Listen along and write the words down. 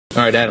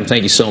All right, Adam,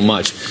 thank you so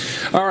much.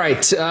 All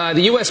right,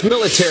 the U.S.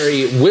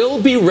 military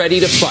will be ready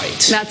to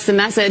fight. That's the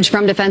message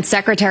from Defense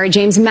Secretary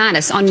James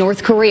Mattis on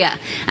North Korea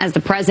as the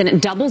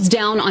president doubles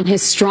down on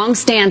his strong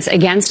stance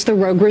against the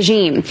rogue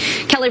regime.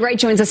 Kelly Wright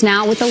joins us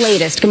now with the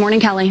latest. Good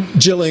morning, Kelly.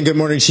 Jillian, good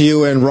morning to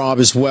you and Rob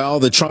as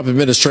well. The Trump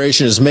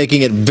administration is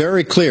making it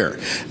very clear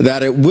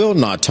that it will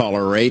not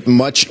tolerate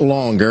much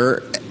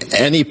longer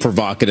any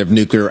provocative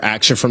nuclear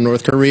action from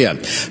North Korea.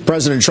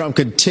 President Trump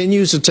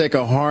continues to take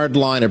a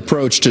hard-line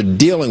approach to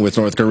dealing with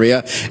North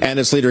Korea and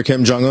its leader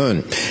Kim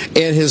Jong-un.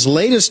 In his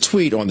latest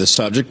tweet on the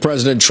subject,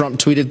 President Trump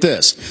tweeted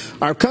this: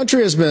 "Our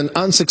country has been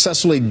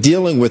unsuccessfully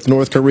dealing with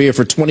North Korea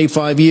for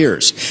 25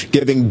 years,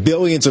 giving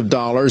billions of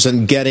dollars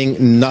and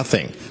getting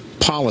nothing.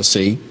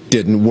 Policy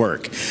didn't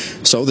work."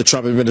 So the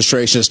Trump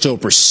administration is still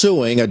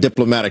pursuing a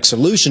diplomatic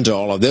solution to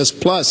all of this.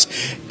 Plus,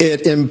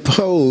 it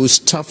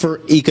imposed tougher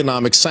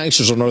economic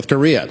sanctions on North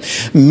Korea.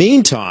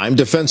 Meantime,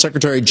 Defense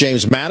Secretary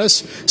James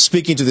Mattis,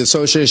 speaking to the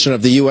Association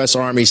of the U.S.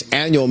 Army's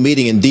annual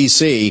meeting in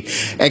D.C.,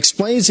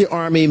 explains the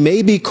Army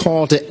may be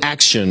called to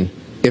action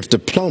if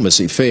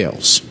diplomacy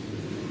fails.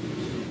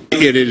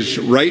 It is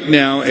right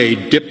now a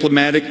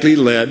diplomatically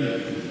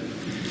led,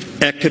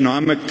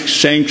 economic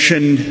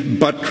sanction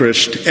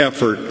buttressed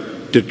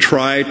effort to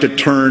try to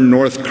turn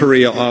North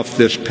Korea off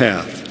this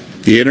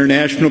path. The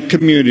international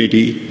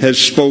community has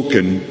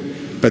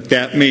spoken, but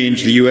that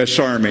means the U.S.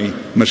 Army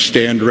must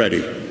stand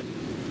ready.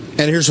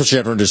 And here's what you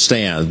have to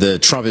understand. The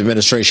Trump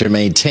administration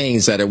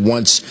maintains that it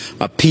wants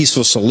a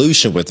peaceful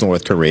solution with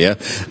North Korea,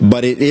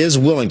 but it is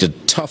willing to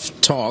tough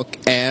talk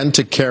and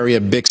to carry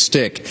a big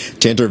stick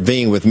to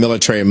intervene with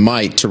military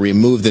might to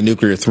remove the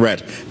nuclear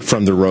threat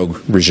from the rogue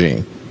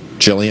regime.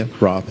 Jillian,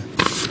 Rob.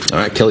 All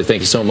right, Kelly,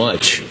 thank you so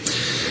much.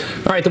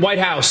 All right, the White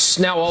House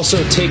now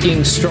also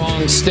taking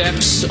strong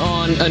steps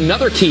on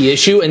another key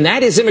issue, and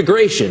that is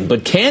immigration.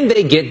 But can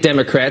they get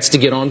Democrats to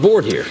get on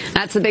board here?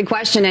 That's the big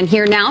question. And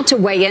here now to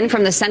weigh in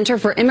from the Center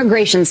for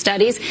Immigration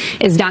Studies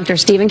is Dr.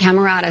 Stephen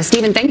Camarata.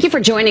 Stephen, thank you for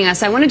joining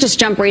us. I want to just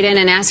jump right in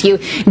and ask you,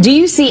 do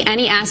you see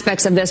any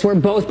aspects of this where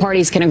both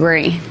parties can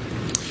agree?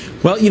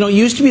 Well, it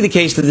used to be the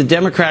case that the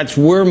Democrats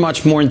were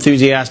much more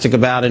enthusiastic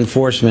about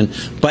enforcement,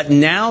 but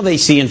now they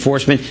see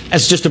enforcement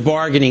as just a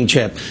bargaining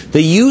chip.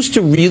 They used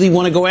to really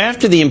want to go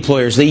after the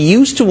employers. They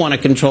used to want to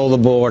control the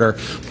border.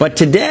 But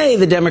today,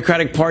 the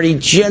Democratic Party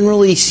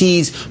generally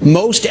sees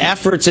most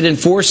efforts at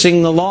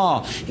enforcing the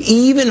law,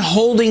 even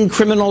holding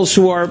criminals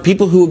who are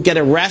people who get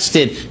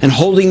arrested and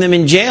holding them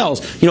in jails.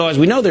 As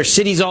we know, there's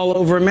cities all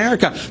over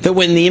America that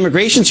when the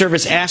Immigration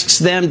Service asks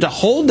them to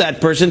hold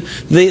that person,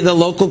 the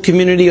local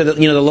community or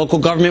the local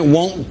government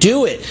won't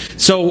do it.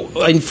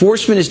 So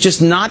enforcement is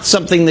just not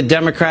something the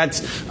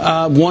Democrats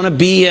want to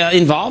be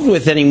involved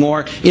with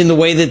anymore in the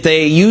way that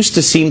they used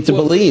to seem to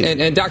believe.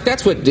 And Doc,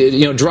 that's what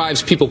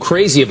drives people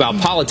crazy about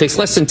politics.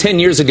 Less than 10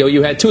 years ago,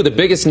 you had two of the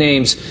biggest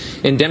names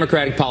in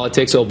Democratic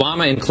politics,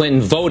 Obama and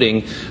Clinton,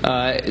 voting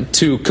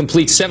to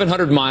complete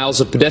 700 miles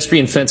of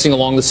pedestrian fencing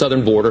along the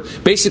southern border,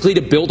 basically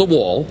to build a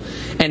wall.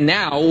 And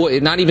now,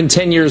 not even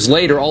 10 years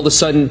later, all of a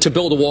sudden, to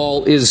build a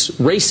wall is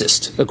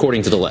racist,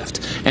 according to the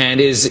left,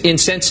 and is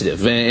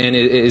insensitive, and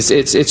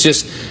it's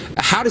just,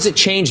 how does it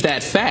change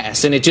that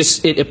fast? And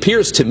it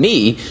appears to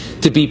me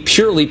to be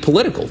purely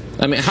political.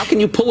 I mean, how can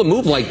you pull a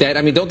move like that?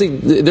 I mean,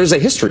 there's a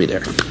history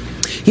there.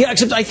 Yeah,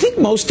 except I think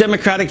most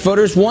Democratic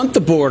voters want the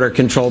border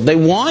controlled. They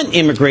want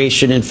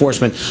immigration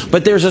enforcement.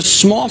 But there's a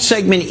small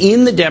segment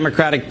in the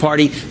Democratic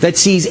Party that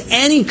sees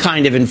any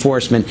kind of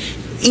enforcement,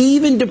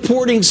 even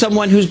deporting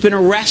someone who's been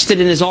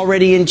arrested and is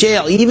already in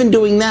jail, even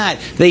doing that,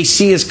 they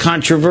see as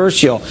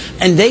controversial.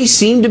 And they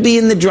seem to be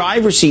in the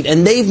driver's seat.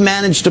 And they've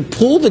managed to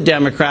pull the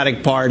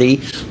Democratic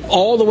Party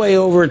all the way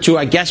over to,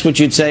 I guess what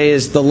you'd say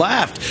is the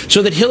left.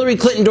 So that Hillary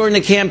Clinton during the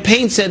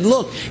campaign said,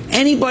 look,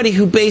 anybody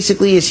who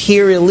basically is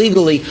here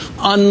illegally,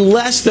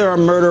 unless they're a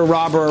murderer,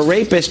 robber, or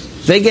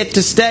rapist, they get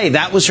to stay.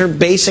 That was her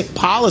basic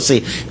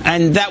policy.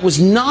 And that was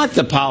not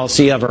the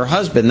policy of her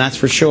husband, that's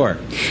for sure.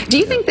 Do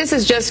you think this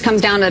just comes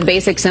down to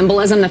basic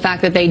symbolism, the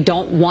fact that they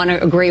don't want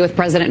to agree with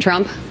President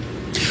Trump?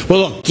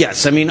 Well, look,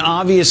 yes. I mean,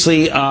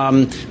 obviously,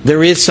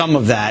 there is some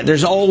of that.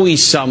 There's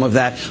always some of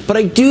that. But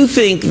I do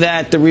think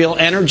that the real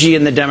energy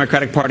in the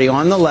Democratic Party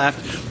on the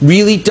left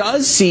really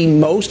does see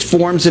most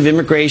forms of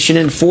immigration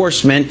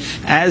enforcement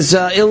as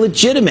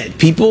illegitimate.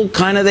 People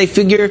they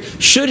figure,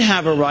 should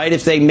have a right,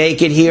 if they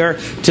make it here,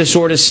 to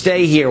sort of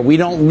stay here. We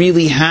don't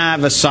really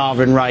have a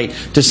sovereign right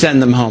to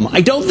send them home.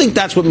 I don't think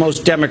that's what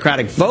most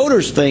Democratic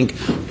voters think,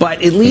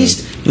 but at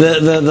least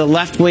the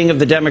left wing of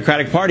the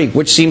Democratic Party,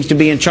 which seems to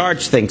be in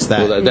charge, thinks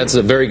that. Well, that's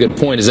a very good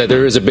point, is that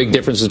there is a big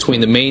difference between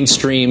the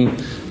mainstream,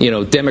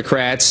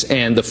 Democrats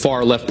and the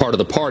far left part of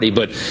the party.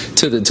 But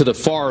to the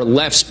far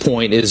left's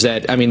point is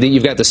that, I mean,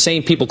 you've got the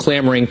same people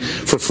clamoring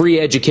for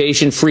free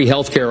education, free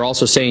health care,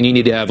 also saying you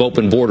need to have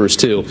open borders,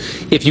 too.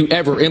 If you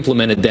ever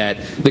implemented that,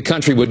 the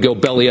country would go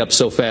belly up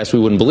so fast we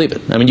wouldn't believe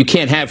it. I mean, you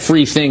can't have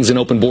free things and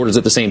open borders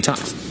at the same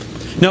time.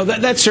 No,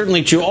 that's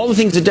certainly true. All the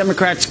things the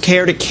Democrats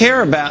say they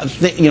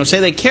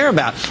care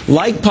about,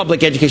 like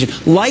public education,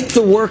 like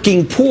the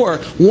working poor.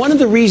 One of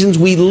the reasons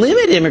we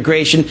limit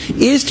immigration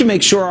is to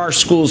make sure our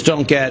schools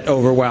don't get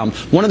overwhelmed.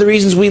 One of the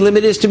reasons we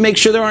limit is to make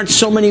sure there aren't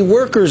so many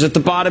workers at the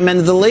bottom end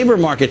of the labor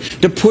market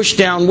to push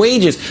down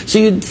wages.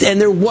 And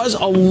there was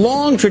a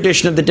long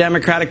tradition of the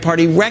Democratic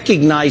Party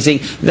recognizing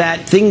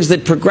that things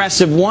that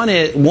progressive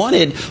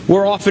wanted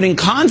were often in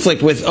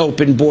conflict with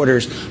open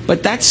borders.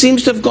 But that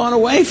seems to have gone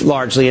away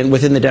largely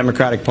within the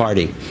Democratic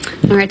Party.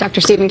 All right,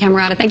 Dr. Stephen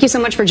Camarota, thank you so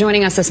much for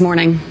joining us this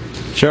morning.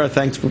 Sure,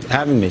 thanks for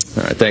having me.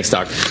 All right, thanks,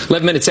 Doc.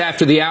 11 minutes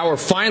after the hour,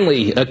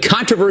 finally, a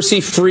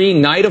controversy-free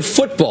night of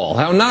football.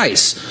 How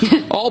nice.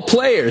 All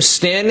players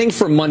standing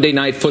for Monday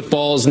Night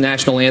Football's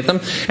national anthem.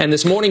 And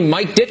this morning,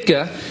 Mike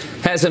Ditka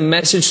has a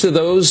message to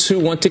those who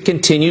want to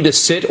continue to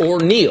sit or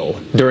kneel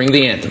during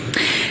the anthem.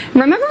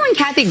 Remember when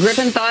Kathy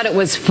Griffin thought it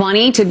was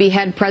funny to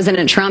behead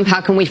President Trump?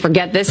 How can we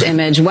forget this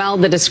image? Well,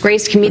 the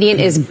disgraced comedian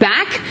is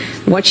back.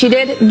 What she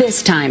did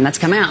this time, that's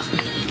coming out.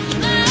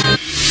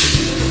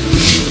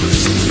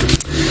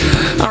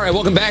 All right,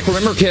 welcome back.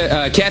 Remember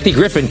Kathy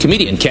Griffin,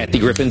 comedian Kathy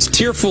Griffin's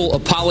tearful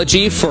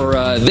apology for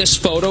this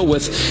photo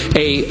with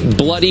a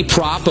bloody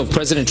prop of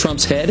President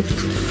Trump's head?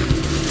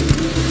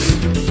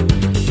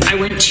 I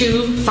went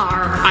too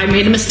far. I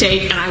made a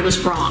mistake, and I was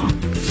wrong.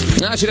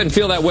 No, she doesn't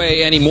feel that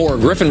way anymore.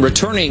 Griffin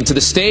returning to the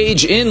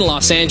stage in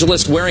Los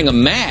Angeles wearing a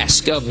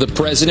mask of the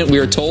president, we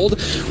are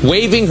told,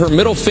 waving her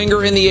middle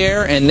finger in the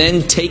air and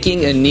then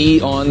taking a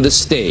knee on the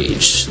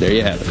stage. There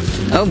you have it.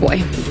 Oh,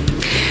 boy.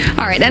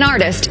 All right, an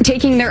artist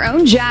taking their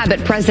own jab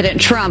at President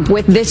Trump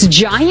with this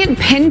giant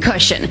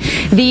pincushion.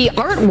 The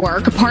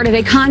artwork, part of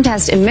a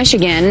contest in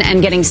Michigan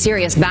and getting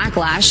serious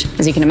backlash,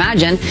 as you can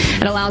imagine.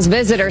 It allows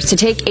visitors to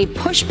take a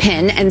push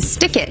pin and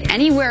stick it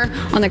anywhere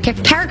on the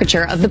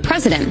caricature of the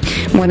president.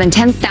 More than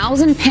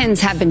 10,000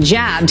 pins have been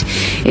jabbed.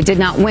 It did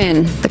not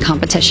win the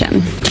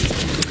competition.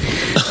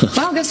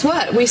 Well, guess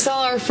what? We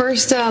saw our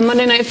first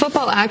Monday Night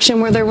Football action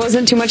where there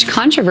wasn't too much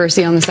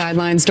controversy on the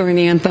sidelines during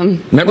the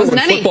anthem. Remember when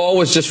football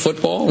was just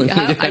football? And you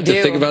have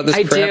to think about this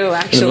crap do,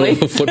 actually. in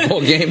the middle of a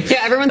football game?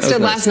 Yeah, everyone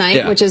stood last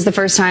night, which is the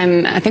first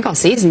time, I think, all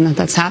season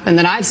that's happened,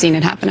 that I've seen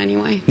it happen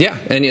anyway. Yeah,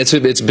 and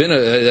it's been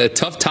a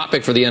tough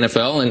topic for the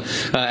NFL.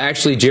 And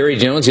actually, Jerry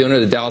Jones, the owner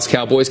of the Dallas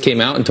Cowboys,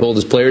 came out and told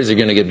his players they're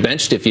going to get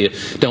benched if you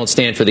don't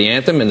stand for the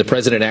anthem. And the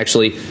president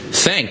actually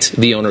thanked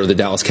the owner of the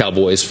Dallas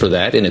Cowboys for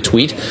that in a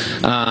tweet.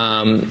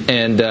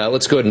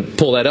 Let's go ahead and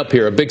pull that up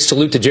here. A big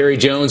salute to Jerry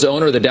Jones,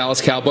 owner of the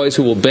Dallas Cowboys,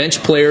 who will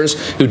bench players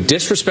who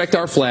disrespect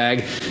our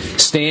flag,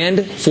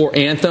 stand for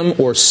anthem,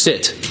 or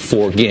sit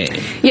for game.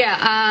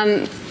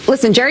 Yeah,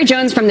 listen, Jerry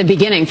Jones from the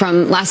beginning,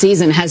 from last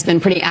season, has been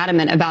pretty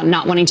adamant about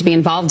not wanting to be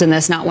involved in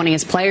this, not wanting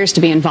his players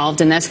to be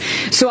involved in this.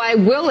 So I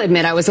will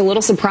admit I was a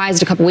little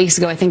surprised a couple weeks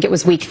ago, I think it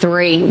was week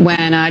 3,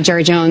 when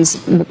Jerry Jones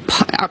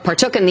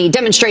partook in the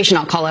demonstration,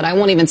 I'll call it. I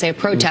won't even say a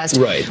protest.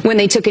 Right. When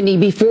they took a knee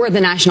before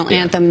the national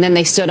anthem, and then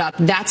they stood up.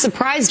 That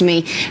surprised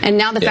me. And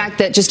now the fact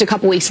that just a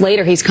couple weeks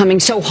later he's coming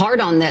so hard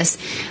on this,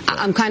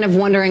 I'm kind of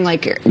wondering,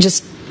 like,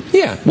 just...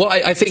 Yeah, well,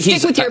 I think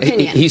Stick with your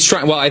opinion. he's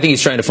trying. Well, I think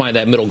he's trying to find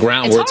that middle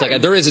ground where it's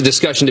like there is a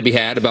discussion to be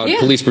had about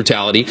police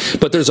brutality,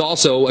 but there's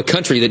also a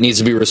country that needs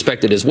to be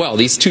respected as well.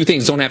 These two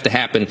things don't have to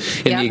happen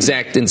in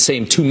the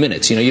same 2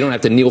 minutes. You know, you don't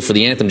have to kneel for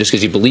the anthem just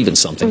because you believe in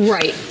something.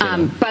 Right.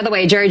 By the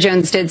way, Jerry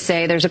Jones did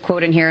say, there's a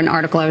quote in here, an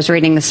article I was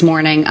reading this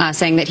morning,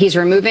 saying that he's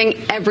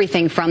removing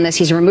everything from this.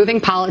 He's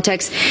removing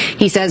politics.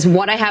 He says,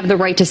 what I have the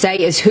right to say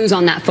is who's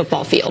on that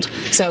football field.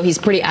 So he's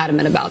pretty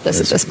adamant about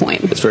this at this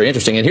point. It's very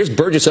interesting. And here's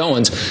Burgess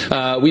Owens.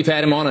 We've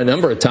had him on a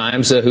number of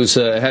times, who's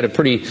had a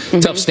pretty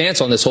tough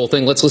stance on this whole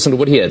thing. Let's listen to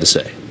what he had to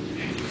say.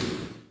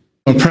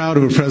 I'm proud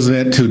of a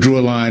president who drew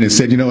a line and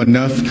said, you know,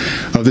 enough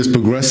of this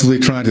progressively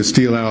trying to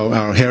steal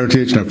our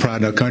heritage and our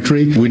pride in our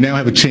country. We now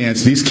have a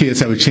chance, these kids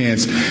have a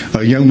chance,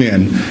 young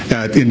men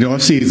in the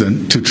off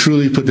season, to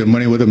truly put their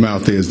money where their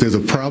mouth is. There's a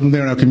problem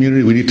there in our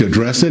community. We need to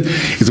address it.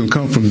 It's going to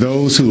come from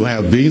those who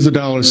have billions of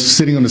dollars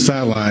sitting on the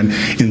sideline,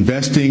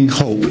 investing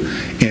hope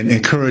and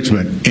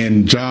encouragement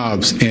and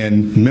jobs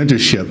and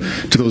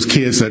mentorship to those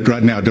kids that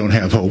right now don't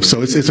have hope.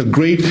 So it's a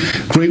great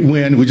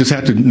win. We just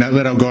have to not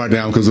let our guard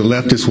down, because the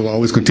leftists will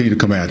always continue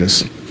to come at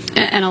us.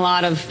 And a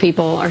lot of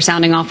people are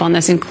sounding off on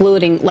this,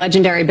 including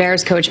legendary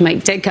Bears coach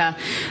Mike Ditka.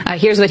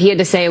 Here's what he had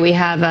to say. We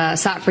have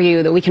sought for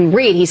you that we can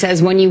read. He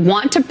says, when you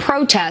want to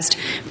protest,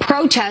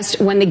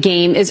 protest when the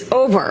game is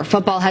over.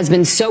 Football has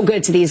been so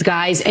good to these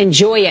guys.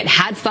 Enjoy it.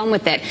 Have fun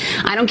with it.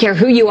 I don't care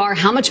who you are,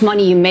 how much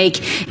money you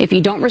make. If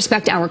you don't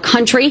respect our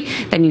country,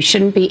 then you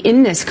shouldn't be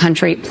in this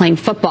country playing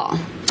football.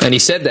 And he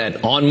said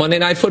that on Monday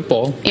Night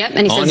Football,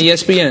 and he on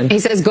says, ESPN. He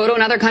says, go to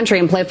another country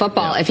and play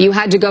football. If you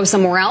had to go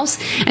somewhere else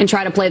and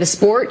try to play the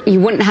sport, you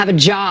wouldn't have a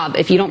job.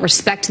 If you don't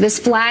respect this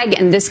flag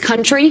and this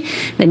country,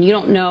 then you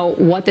don't know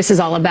what this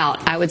is all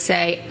about. I would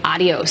say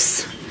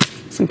adios.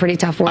 Some pretty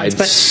tough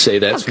words. I'd say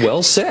that's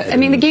well said. I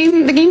mean, the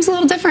game's a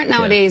little different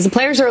nowadays. The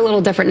players are a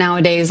little different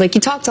nowadays. Like,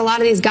 you talk to a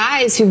lot of these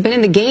guys who've been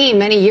in the game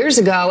many years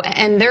ago,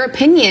 and their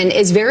opinion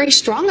is very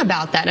strong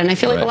about that. And I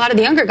feel like a lot of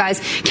the younger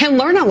guys can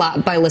learn a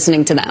lot by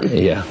listening to them.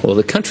 Yeah, well,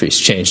 the country's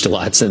changed a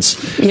lot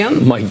since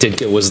Mike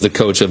Ditka was the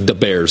coach of the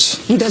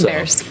Bears. The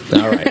Bears.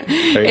 All right.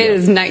 There you It go.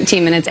 is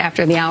 19 minutes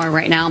after the hour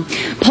right now.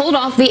 Pulled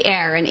off the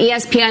air, an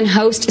ESPN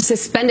host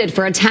suspended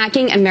for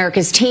attacking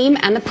America's team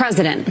and the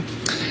president.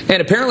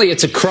 And apparently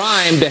it's a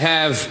crime to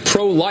have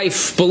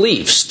pro-life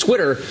beliefs.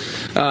 Twitter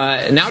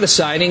now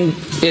deciding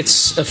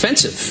it's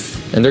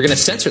offensive, and they're going to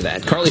censor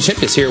that. Carly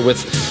Shimkus here with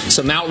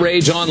some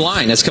outrage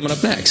online. That's coming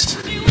up next.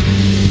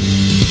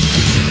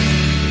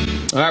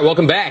 All right,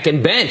 welcome back.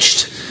 And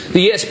benched,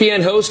 the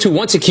ESPN host who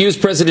once accused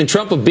President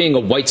Trump of being a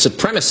white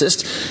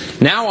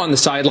supremacist, now on the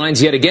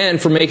sidelines yet again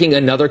for making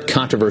another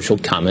controversial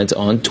comment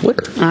on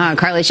Twitter.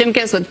 Carly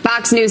Shimkus with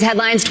Fox News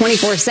Headlines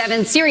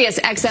 24/7. Sirius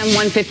XM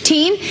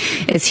 115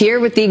 is here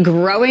with the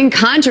growing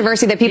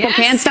controversy that people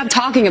can't stop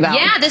talking about.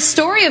 Yeah, the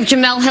story of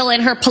Jemele Hill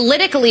and her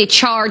politically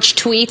charged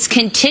tweets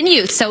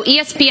continues. So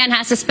ESPN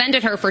has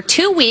suspended her for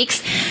 2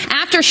 weeks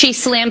after she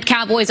slammed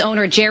Cowboys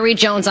owner Jerry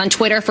Jones on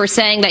Twitter for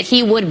saying that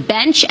he would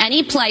bench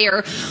any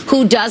player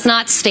who does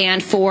not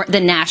stand for the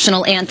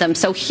national anthem.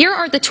 So here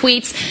are the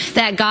tweets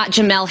that got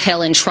Jemele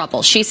Hill in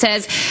trouble. She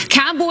says,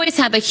 Cowboys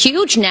have a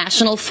huge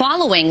national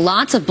following.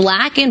 Lots of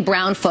black and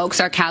brown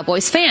folks are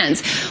Cowboys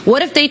fans.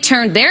 What if they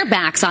turned their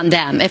backs on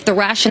them? If the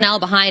rationale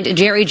behind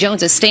Jerry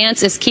Jones's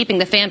stance is keeping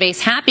the fan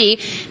base happy,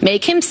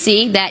 make him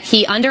see that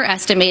he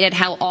underestimated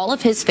how all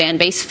of his fan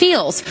base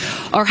feels.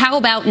 Or how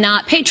about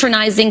not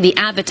patronizing the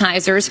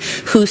advertisers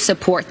who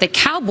support the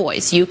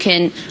Cowboys? You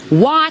can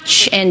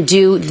watch and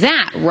do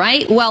that,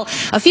 right? Well,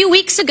 a few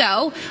weeks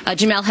ago,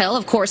 Jemele Hill,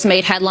 of course,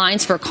 made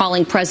headlines for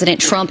calling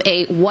President Trump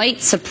a white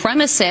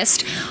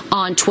supremacist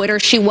on Twitter.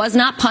 She was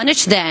not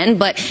punished then,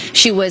 but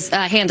she was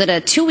handed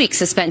a 2-week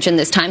suspension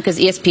this time because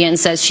ESPN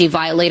says she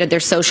violated their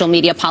social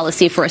media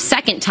policy for a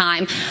second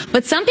time.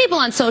 But some people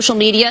on social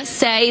media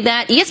say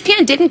that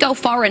ESPN didn't go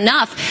far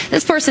enough.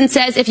 This person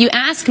says, if you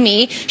ask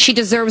me, she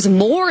deserves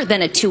more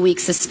than a 2-week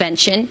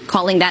suspension,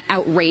 calling that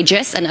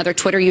outrageous. Another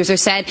Twitter user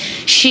said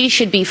she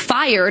should be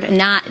fired,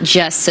 not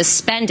just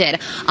suspended.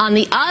 On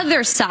the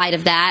other side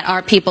of that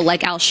are people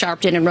like Al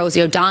Sharpton and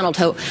Rosie O'Donnell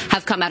who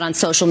have come out on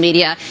social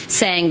media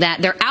saying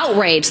that they're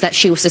outraged that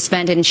she was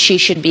suspended and she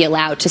should be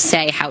allowed to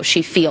say how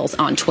she feels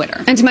on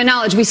Twitter. And to my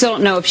knowledge, we still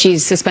don't know if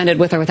she's suspended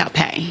with or without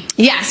pay.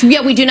 Yes.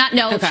 Yeah, we do not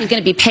know if she's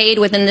going to be paid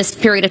within this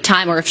period of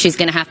time or if she's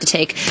going to have to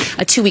take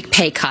a 2-week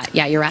pay cut.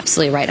 Yeah, you're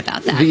absolutely right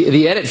about that.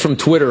 The edit from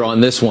Twitter on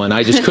this one,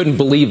 I just couldn't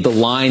believe the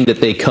line that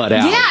they cut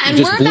out. Yeah, and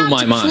it just we're blew about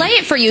my to mind. play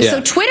it for you. Yeah.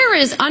 So Twitter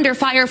is under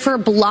fire for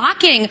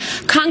blocking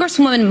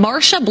Congresswoman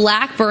Marsha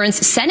Blackburn's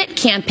Senate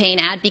campaign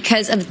ad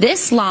because of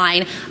this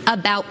line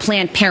about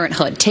Planned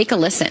Parenthood. Take a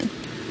listen.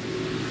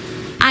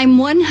 I'm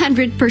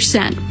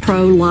 100%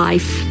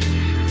 pro-life.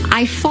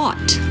 I fought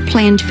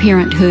Planned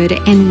Parenthood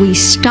and we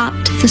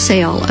stopped the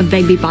sale of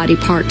baby body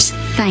parts.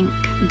 Thank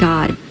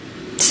God.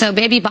 So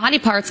baby body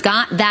parts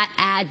got that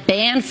ad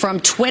banned from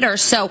Twitter.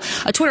 So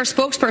a Twitter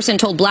spokesperson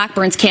told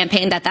Blackburn's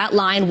campaign that that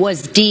line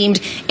was deemed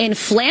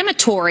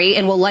inflammatory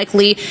and will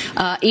likely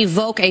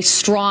evoke a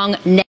strong